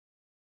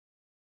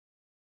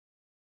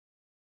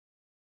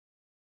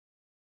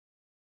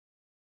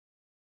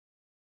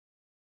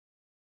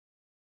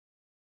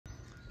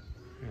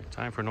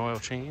Time for an oil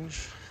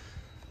change.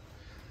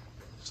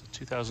 It's a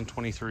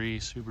 2023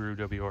 Subaru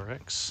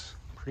WRX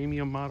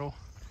premium model.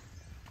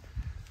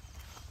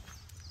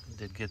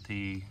 Did get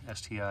the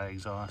STI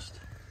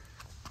exhaust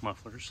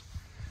mufflers.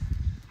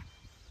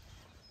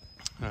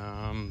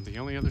 The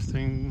only other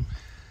thing,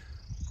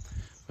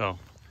 well,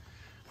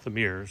 the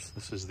mirrors.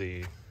 This is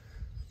the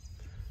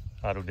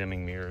auto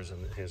dimming mirrors,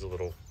 and it has a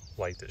little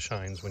light that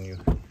shines when you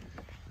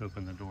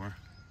open the door.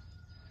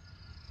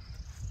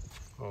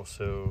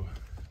 Also,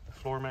 the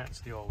floor mats,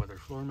 the all-weather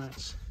floor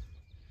mats.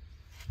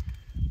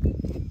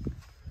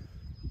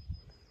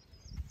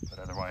 But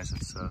otherwise,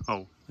 it's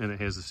oh, and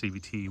it has the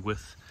CVT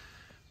with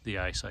the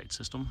eyesight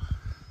system.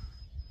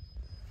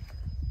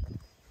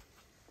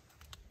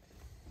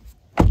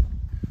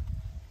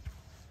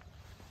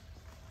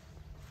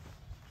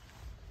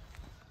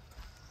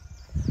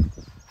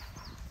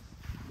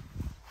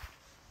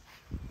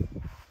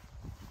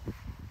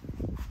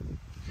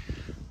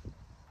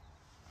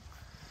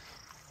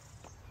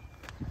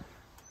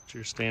 It's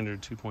your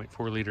standard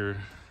 2.4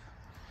 liter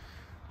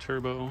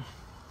turbo.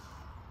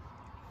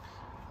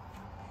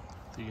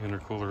 The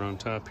intercooler on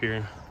top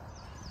here.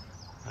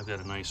 I've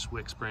got a nice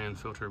Wix brand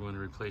filter I'm going to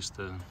replace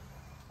the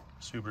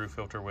Subaru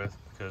filter with,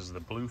 because the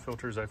blue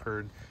filters I've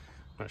heard,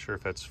 I'm not sure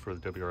if that's for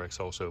the WRX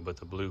also, but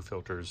the blue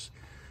filters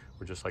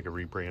were just like a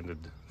rebranded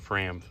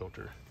Fram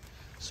filter.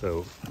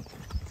 So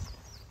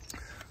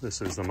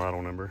this is the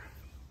model number,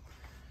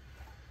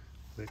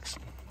 Wix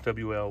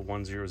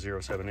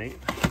WL10078.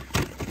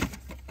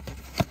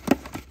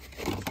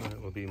 So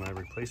that will be my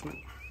replacement.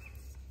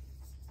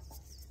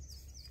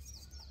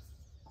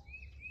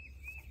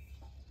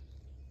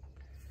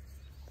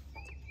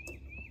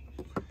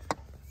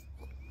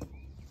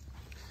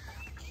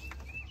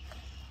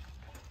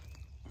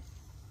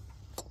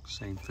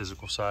 Same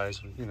physical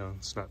size, you know,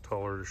 it's not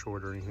taller or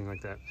shorter or anything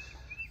like that.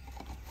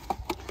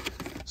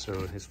 So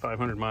it has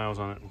 500 miles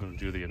on it. I'm going to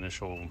do the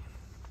initial,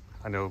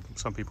 I know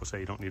some people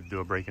say you don't need to do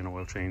a break-in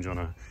oil change on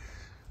a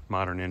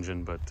modern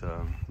engine, but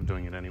I'm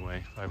doing it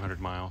anyway. 500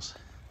 miles,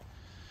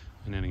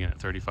 and then again at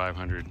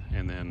 3,500,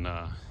 and then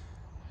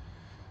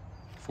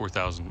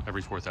 4,000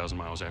 every 4,000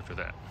 miles after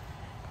that.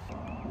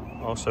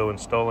 Also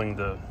installing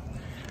the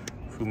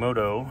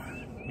Fumoto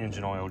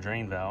engine oil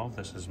drain valve.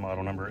 This is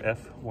model number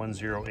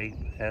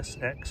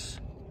F108SX.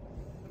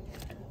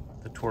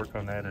 The torque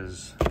on that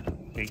is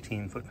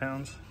 18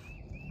 foot-pounds.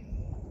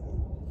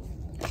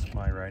 That's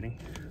my writing.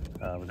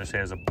 But this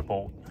has a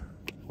bolt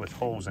with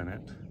holes in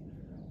it.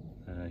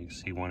 You can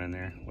see one in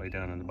there, way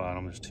down in the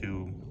bottom. There's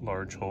two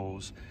large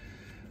holes.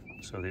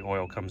 So the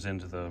oil comes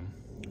into the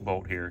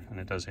bolt here, and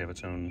it does have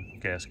its own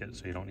gasket,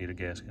 so you don't need a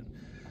gasket.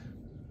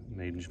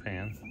 Made in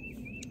Japan.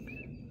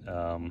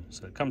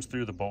 So it comes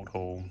through the bolt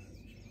hole,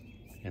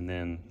 and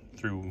then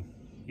through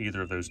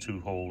either of those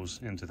two holes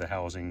into the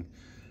housing.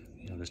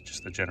 You know, this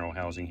just the general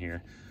housing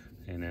here,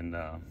 and then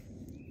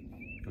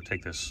you'll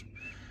take this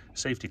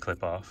safety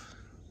clip off,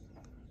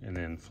 and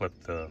then flip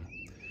the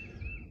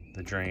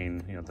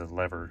drain, you know, the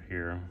lever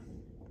here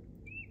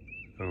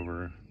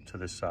over to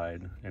this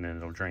side, and then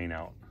it'll drain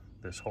out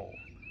this hole.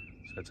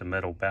 So it's a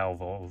metal bow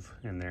valve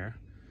in there.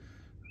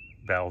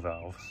 Metal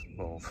bow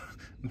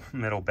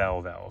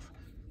valve.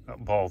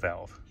 Ball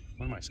valve.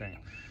 What am I saying?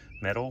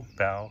 Metal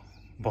bow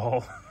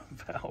ball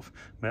valve.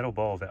 Metal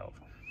ball valve.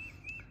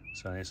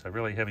 So it's a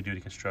really heavy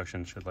duty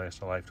construction. Should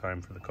last a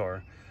lifetime for the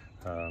car.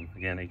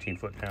 Again, 18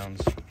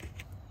 foot-pounds.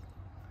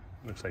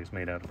 Looks like it's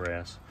made out of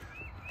brass.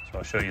 So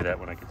I'll show you that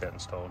when I get that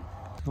installed.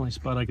 The only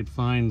spot I could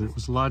find that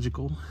was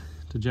logical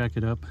to jack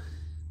it up,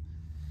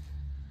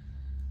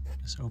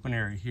 this open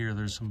area here.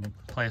 There's some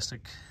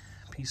plastic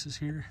pieces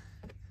here,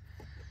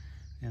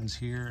 ends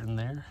here and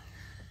there,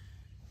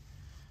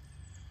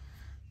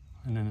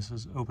 and then this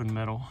is open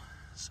metal,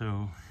 so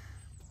I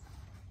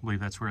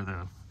believe that's where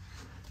the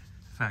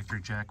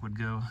factory jack would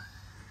go.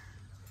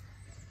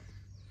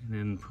 And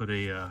then put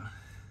a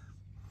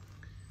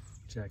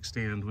jack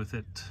stand with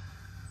it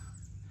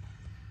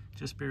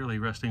just barely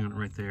resting on it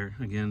right there.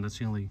 Again, that's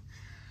the only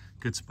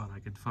good spot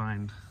I could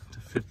find to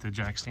fit the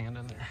jack stand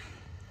in there.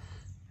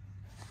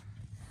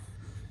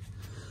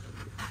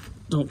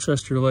 Don't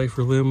trust your life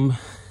or limb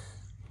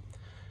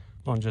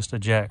on just a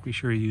jack. Be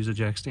sure you use a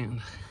jack stand.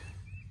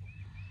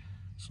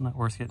 It's not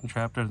worth getting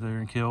trapped out there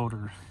and killed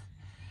or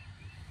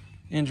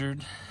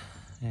injured,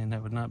 and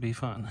that would not be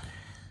fun,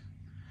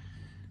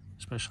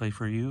 especially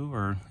for you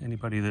or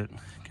anybody that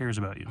cares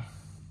about you.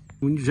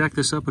 When you jack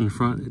this up in the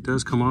front, it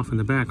does come off in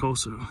the back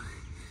also.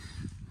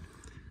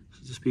 So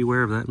just be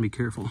aware of that and be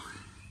careful.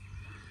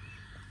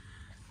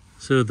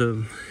 So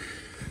the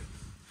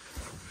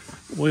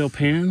oil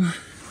pan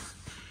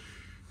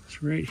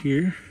is right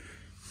here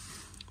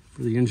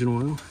for the engine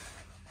oil.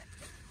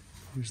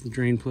 There's the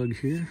drain plug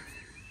here.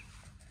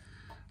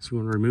 So we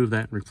want to remove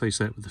that and replace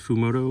that with the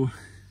Fumoto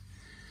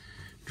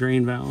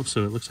drain valve.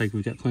 So it looks like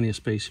we've got plenty of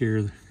space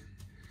here.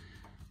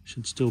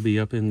 Should still be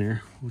up in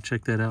there. We'll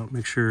check that out,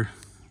 make sure.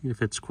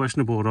 If it's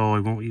questionable at all, I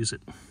won't use it.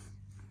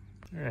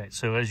 All right,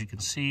 so as you can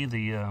see,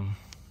 the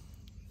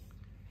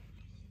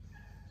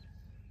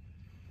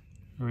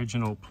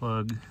original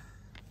plug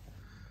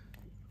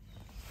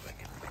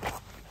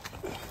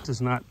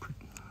does not,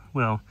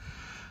 well,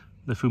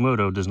 the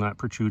Fumoto does not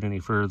protrude any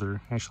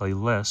further, actually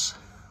less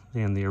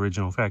than the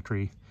original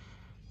factory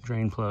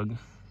drain plug.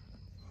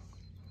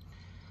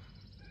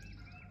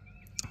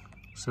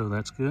 So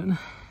that's good.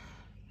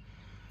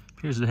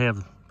 Appears to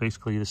have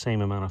basically the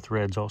same amount of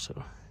threads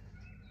also.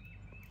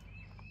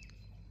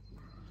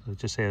 So it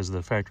just has,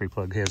 the factory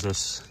plug has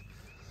this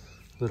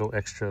little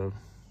extra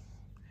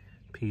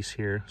piece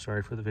here.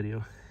 Sorry for the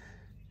video.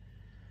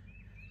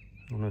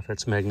 I don't know if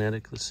that's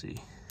magnetic. Let's see.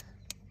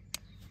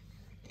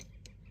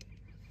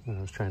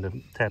 I was trying to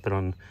tap it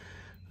on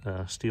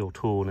a steel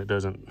tool and it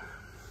doesn't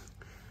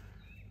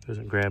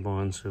grab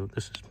on. So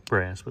this is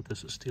brass, but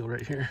this is steel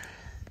right here.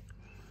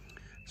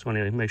 So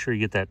anyway, make sure you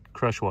get that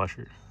crush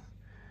washer.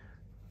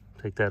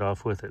 Take that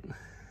off with it.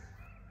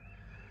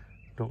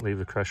 Don't leave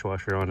the crush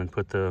washer on and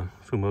put the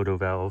Fumoto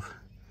valve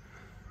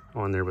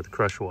on there with the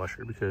crush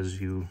washer,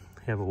 because you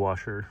have a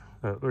washer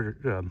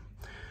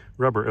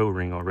rubber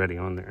O-ring already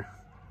on there.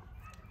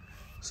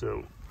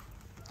 So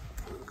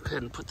go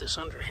ahead and put this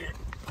under here.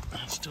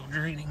 It's still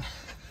draining.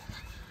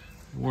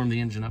 Warm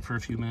the engine up for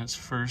a few minutes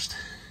first.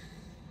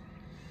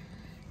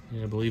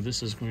 Yeah, I believe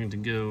this is going to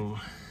go,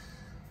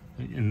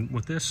 and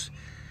with this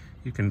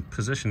you can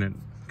position it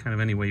kind of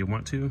any way you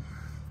want to.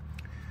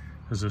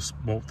 There's this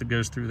bolt that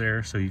goes through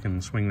there, so you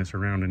can swing this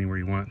around anywhere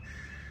you want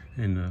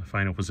in the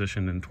final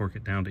position and torque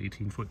it down to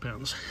 18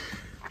 foot-pounds.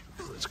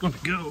 So it's going to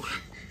go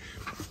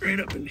right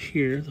up in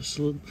here. This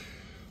little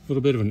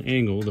bit of an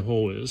angle the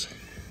hole is.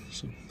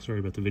 So sorry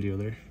about the video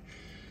there.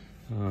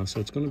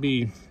 So it's going to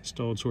be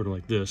installed sort of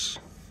like this.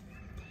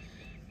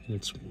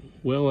 It's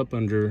well up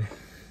under.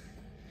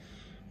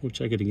 We'll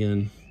check it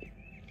again.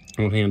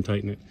 I'll hand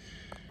tighten it,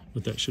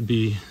 but that should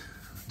be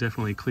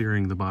definitely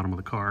clearing the bottom of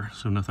the car,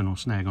 so nothing will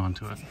snag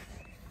onto it.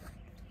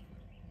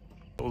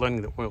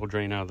 Letting the oil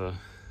drain out of the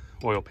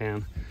oil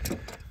pan,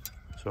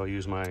 so I'll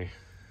use my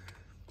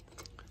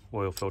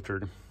oil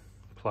filtered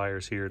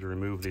pliers here to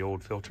remove the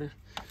old filter.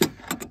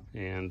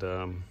 And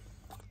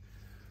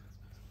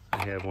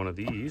I have one of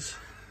these.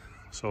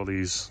 Saw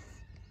these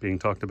being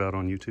talked about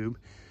on YouTube,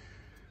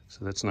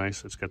 so that's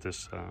nice. It's got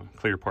this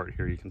clear part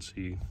here. You can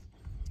see,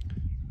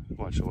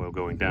 watch the oil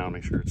going down,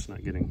 make sure it's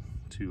not getting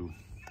too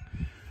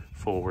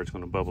full where it's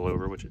going to bubble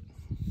over, which it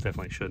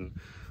definitely shouldn't.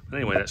 But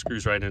anyway, that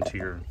screws right into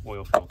your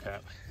oil fill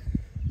cap.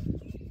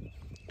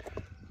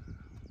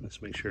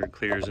 Let's make sure it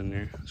clears in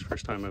there. It's the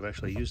first time I've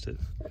actually used it.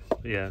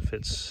 But yeah, it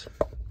fits.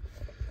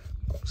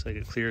 Looks like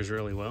it clears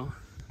really well.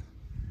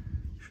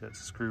 Should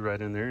screw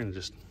right in there and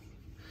just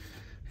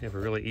have a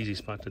really easy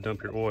spot to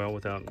dump your oil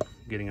without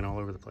getting it all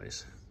over the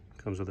place.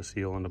 Comes with a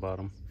seal on the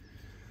bottom.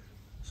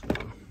 So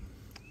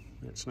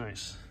that's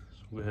nice. So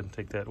we'll go ahead and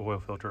take that oil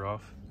filter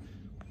off.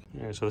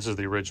 All right, so this is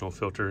the original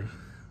filter.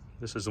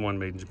 This is the one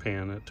made in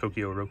Japan at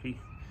Tokyo Roki.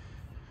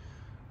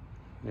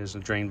 There's a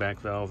drain back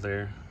valve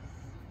there.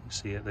 You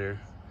see it there.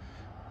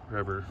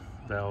 Rubber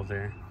valve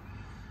there.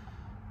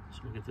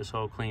 So we'll get this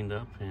all cleaned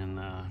up and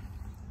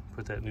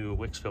put that new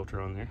Wix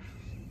filter on there.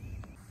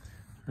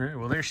 All right,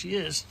 well, there she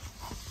is.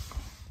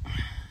 I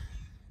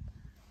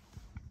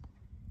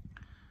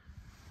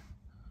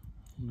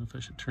don't know if I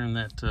should turn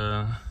that,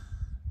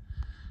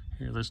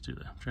 here, let's do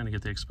that. I'm trying to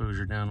get the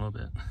exposure down a little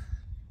bit.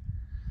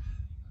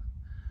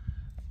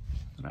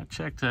 But I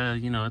checked,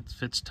 you know, it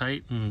fits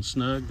tight and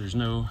snug. There's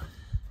no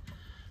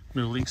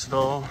leaks at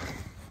all.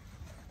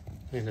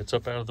 And it's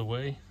up out of the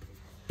way.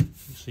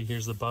 You see,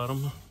 here's the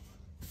bottom.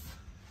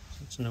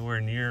 It's nowhere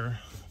near,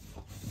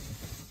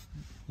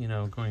 you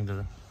know, going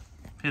to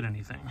hit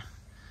anything.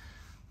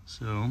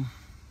 So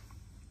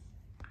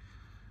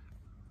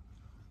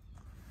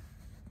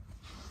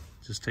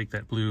just take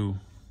that blue,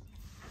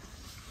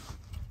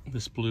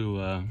 this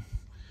blue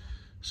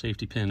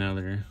safety pin out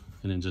of there,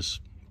 and then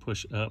just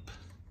push up.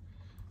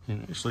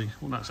 And actually,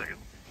 hold on a second.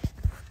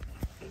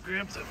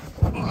 Grab the,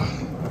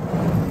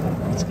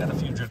 it's got a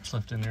few drips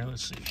left in there.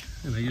 Let's see.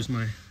 And I use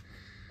my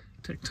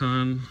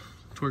Tecton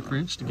torque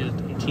wrench to get it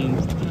to 18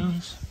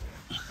 foot-pounds.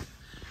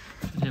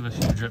 I have a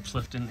few drips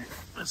left in there.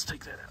 Let's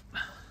take that out.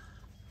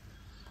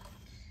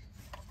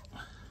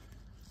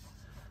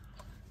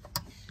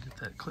 Get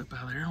that clip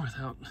out of there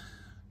without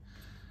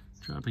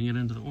dropping it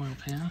into the oil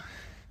pan.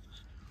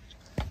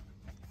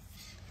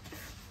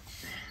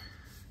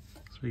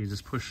 So you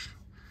just push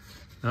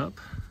up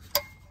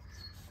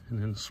and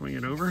then swing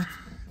it over.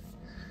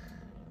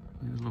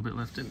 There's a little bit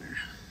left in there.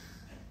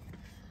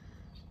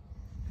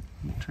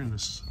 Let me turn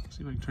this,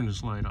 see if I can turn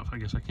this light off. I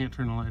guess I can't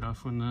turn the light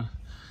off when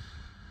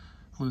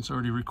it's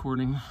already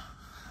recording.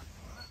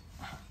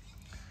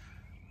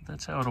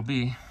 That's how it'll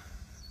be.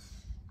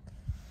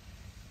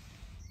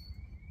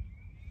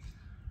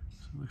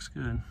 So it looks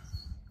good.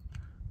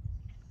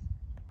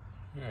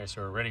 All right,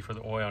 so we're ready for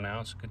the oil now.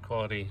 It's good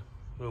quality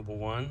Mobil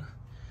 1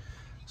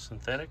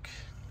 synthetic.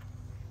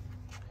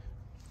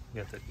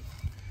 Got the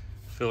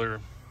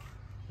filler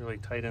really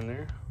tight in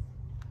there.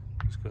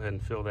 Just go ahead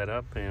and fill that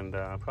up, and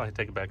I'll probably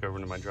take it back over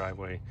to my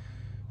driveway,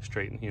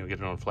 straighten, you know, get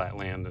it on flat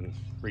land and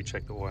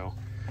recheck the oil.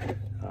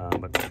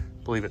 but I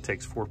believe it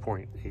takes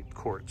 4.8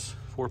 quarts.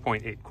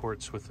 4.8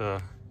 quarts with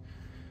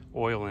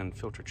oil and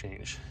filter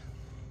change.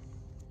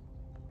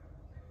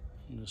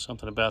 There's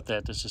something about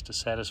that that's just a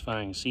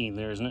satisfying scene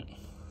there, isn't it?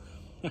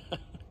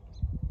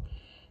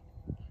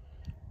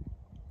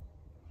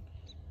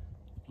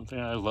 One thing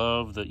I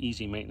love, the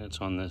easy maintenance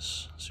on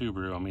this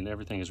Subaru. I mean,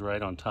 everything is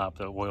right on top.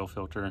 The oil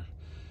filter,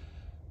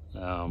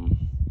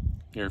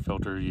 air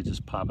filter, you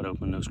just pop it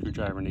open, no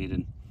screwdriver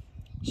needed.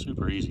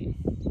 Super easy.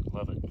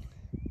 Love it.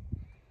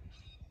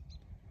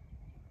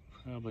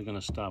 Probably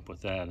gonna stop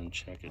with that and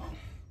check it.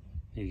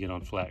 Need to get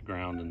on flat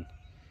ground and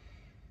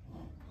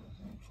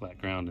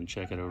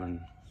check it over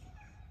in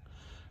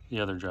the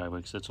other driveway,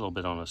 because it's a little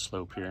bit on a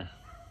slope here.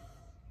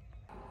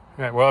 All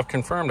right, well, I've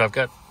confirmed I've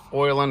got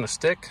oil on the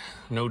stick,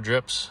 no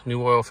drips,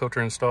 new oil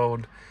filter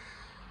installed,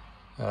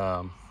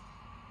 no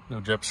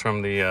drips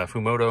from the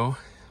Fumoto,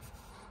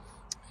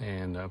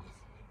 and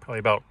probably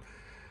about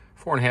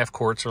 4.5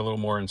 quarts or a little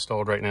more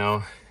installed right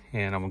now.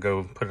 And I'm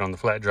gonna go put it on the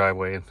flat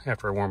driveway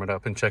after I warm it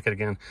up and check it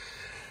again.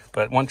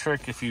 But one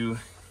trick, if you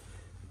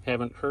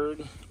haven't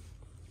heard,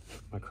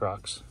 my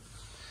Crocs,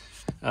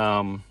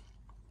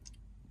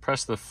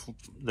 press the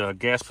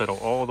gas pedal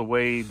all the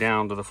way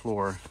down to the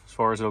floor as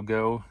far as it'll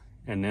go,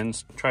 and then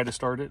try to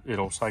start it.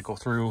 It'll cycle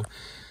through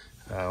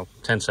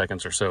 10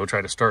 seconds or so,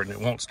 try to start, and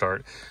it won't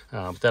start.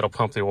 But that'll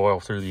pump the oil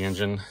through the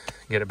engine,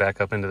 get it back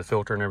up into the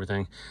filter and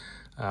everything.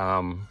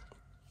 And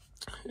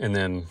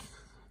then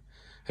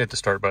hit the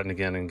start button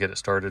again and get it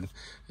started.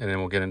 And then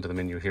we'll get into the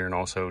menu here and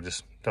also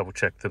just double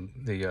check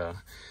the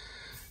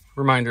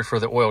reminder for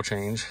the oil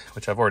change,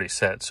 which I've already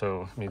set.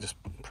 So let me just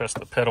press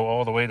the pedal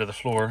all the way to the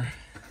floor.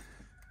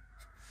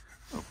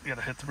 Oh,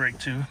 gotta hit the brake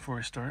too before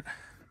I start.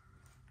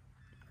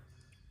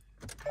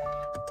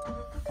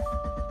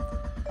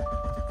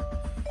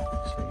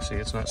 So you can see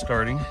it's not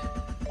starting.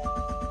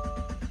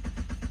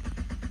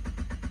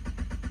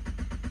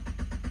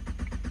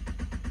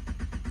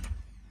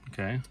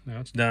 Okay, now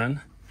it's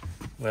done.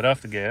 Let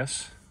off the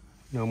gas.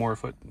 No more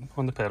foot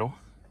on the pedal.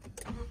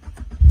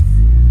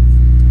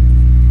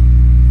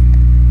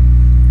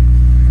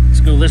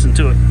 Let's go listen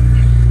to it.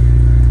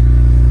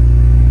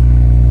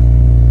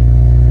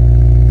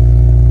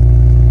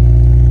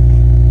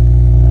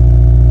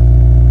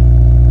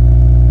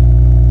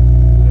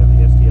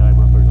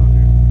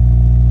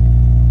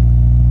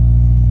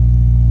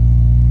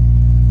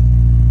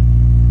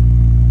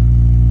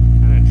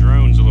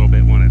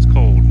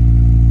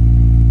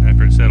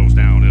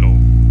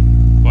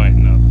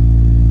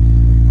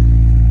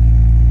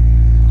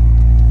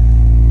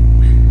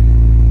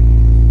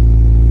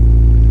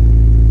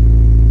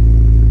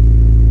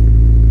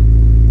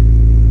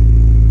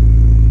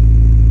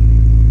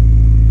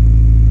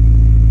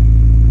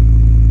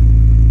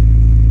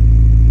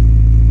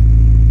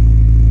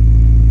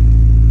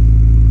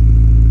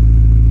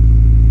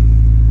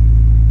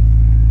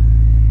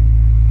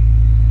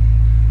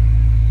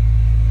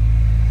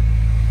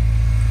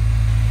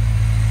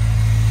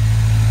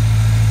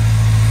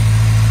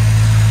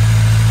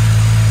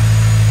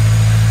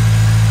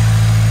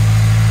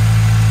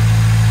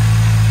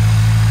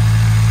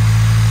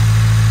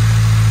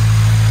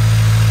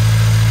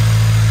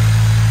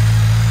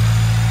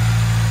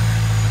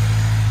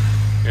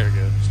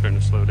 Starting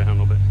to slow down a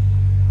little bit.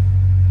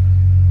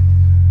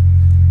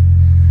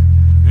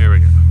 There we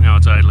go. Now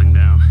it's idling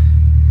down.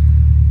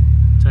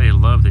 I tell you,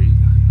 love the.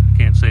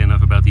 Can't say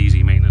enough about the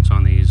easy maintenance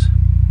on these.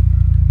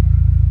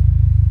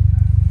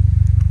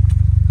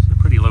 It's a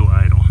pretty low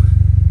idle.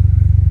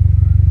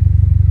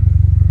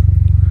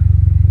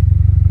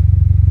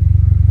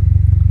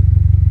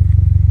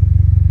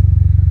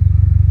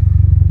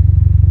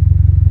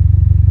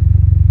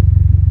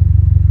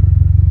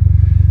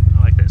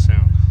 I like that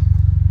sound.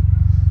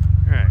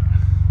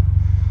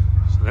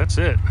 That's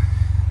it.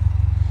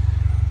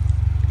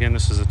 Again,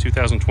 this is a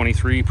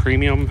 2023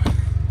 Premium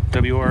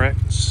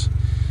WRX.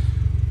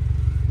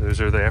 Those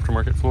are the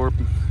aftermarket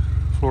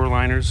floor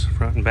liners,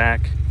 front and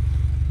back.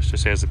 This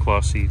just has the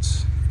cloth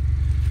seats.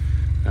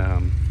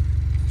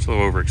 It's a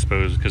little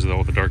overexposed because of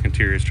all the dark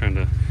interiors, trying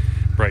to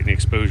brighten the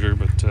exposure,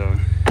 but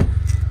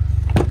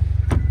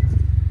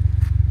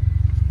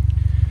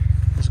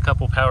there's a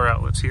couple power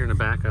outlets here in the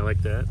back. I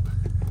like that.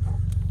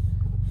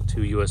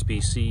 2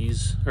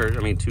 USB-Cs, or I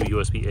mean 2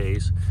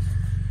 USB-As,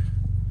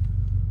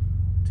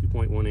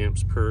 2.1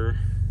 amps per.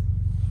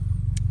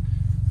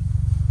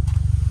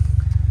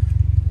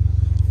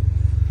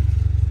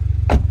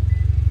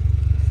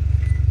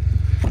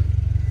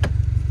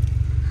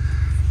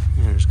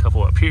 And there's a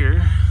couple up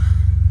here,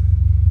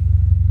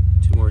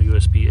 2 more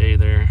USB-A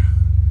there.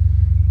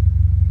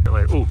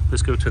 Oh,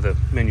 let's go to the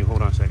menu.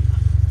 Hold on a second.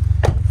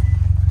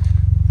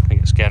 I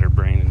get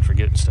scatterbrained and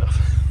forget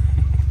stuff.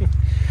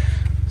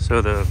 So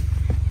the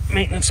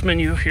maintenance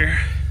menu here,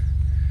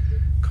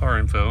 car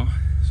info.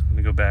 So let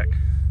me go back.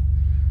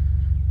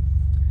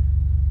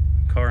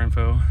 Car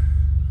info,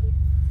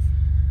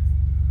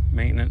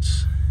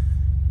 maintenance,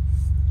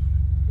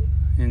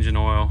 engine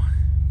oil.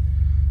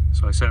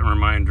 So I set a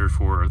reminder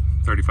for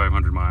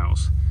 3,500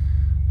 miles.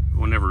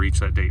 we'll never reach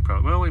that date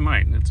probably. Well, we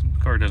might. The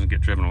car doesn't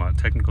get driven a lot.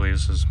 Technically,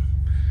 this is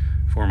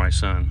for my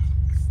son.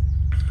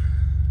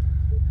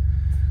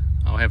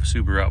 I'll have a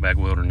Subaru Outback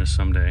Wilderness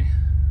someday.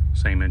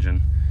 Same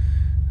engine,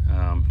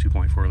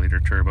 2.4 liter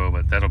turbo,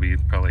 but that'll be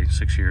probably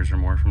 6 years or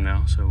more from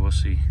now, so we'll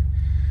see.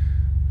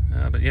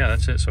 But yeah,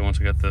 that's it. So once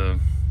I got the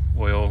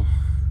oil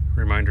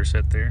reminder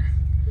set there,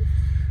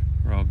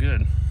 we're all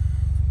good.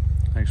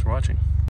 Thanks for watching.